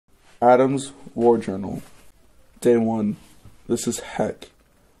Adam's War Journal. Day 1. This is heck.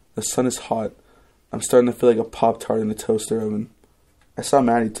 The sun is hot. I'm starting to feel like a Pop-Tart in a toaster oven. I saw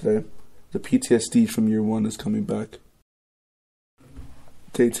Maddie today. The PTSD from year 1 is coming back.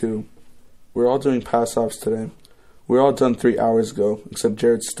 Day 2. We're all doing pass-offs today. We're all done 3 hours ago, except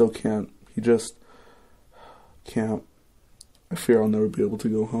Jared still can't. He just can't. I fear I'll never be able to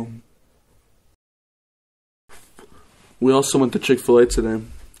go home. We also went to Chick-fil-A today.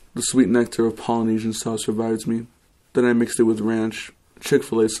 The sweet nectar of Polynesian sauce revives me. Then I mixed it with ranch,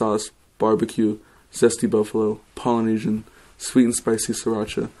 Chick-fil-A sauce, barbecue, zesty buffalo, Polynesian, sweet and spicy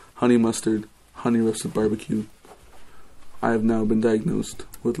sriracha, honey mustard, honey roasted barbecue. I have now been diagnosed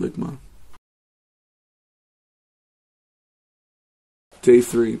with ligma. Day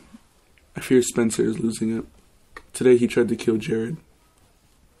 3. I fear Spencer is losing it. Today he tried to kill Jared.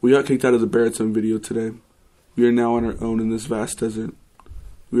 We got kicked out of the baritone video today. We are now on our own in this vast desert.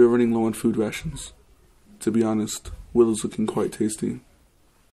 We are running low on food rations. To be honest, Will is looking quite tasty.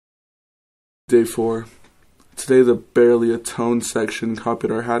 Day 4. Today the barely atoned section copied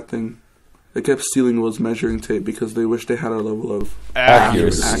our hat thing. They kept stealing Will's measuring tape because they wished they had our level of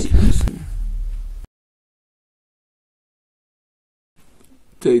accuracy.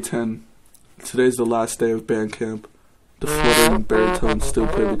 Day 10. Today's the last day of band camp. The fluttering baritones still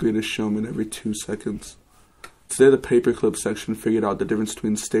play The Greatest Showman every 2 seconds. Today the paperclip section figured out the difference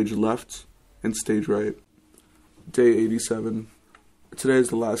between stage left and stage right. Day 87. Today is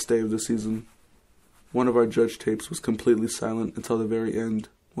the last day of the season. One of our judge tapes was completely silent until the very end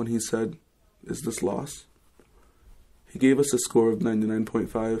when he said, "Is this loss?" He gave us a score of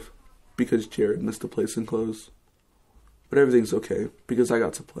 99.5 because Jared missed a place in clothes. But everything's okay because I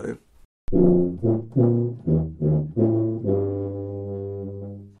got to play.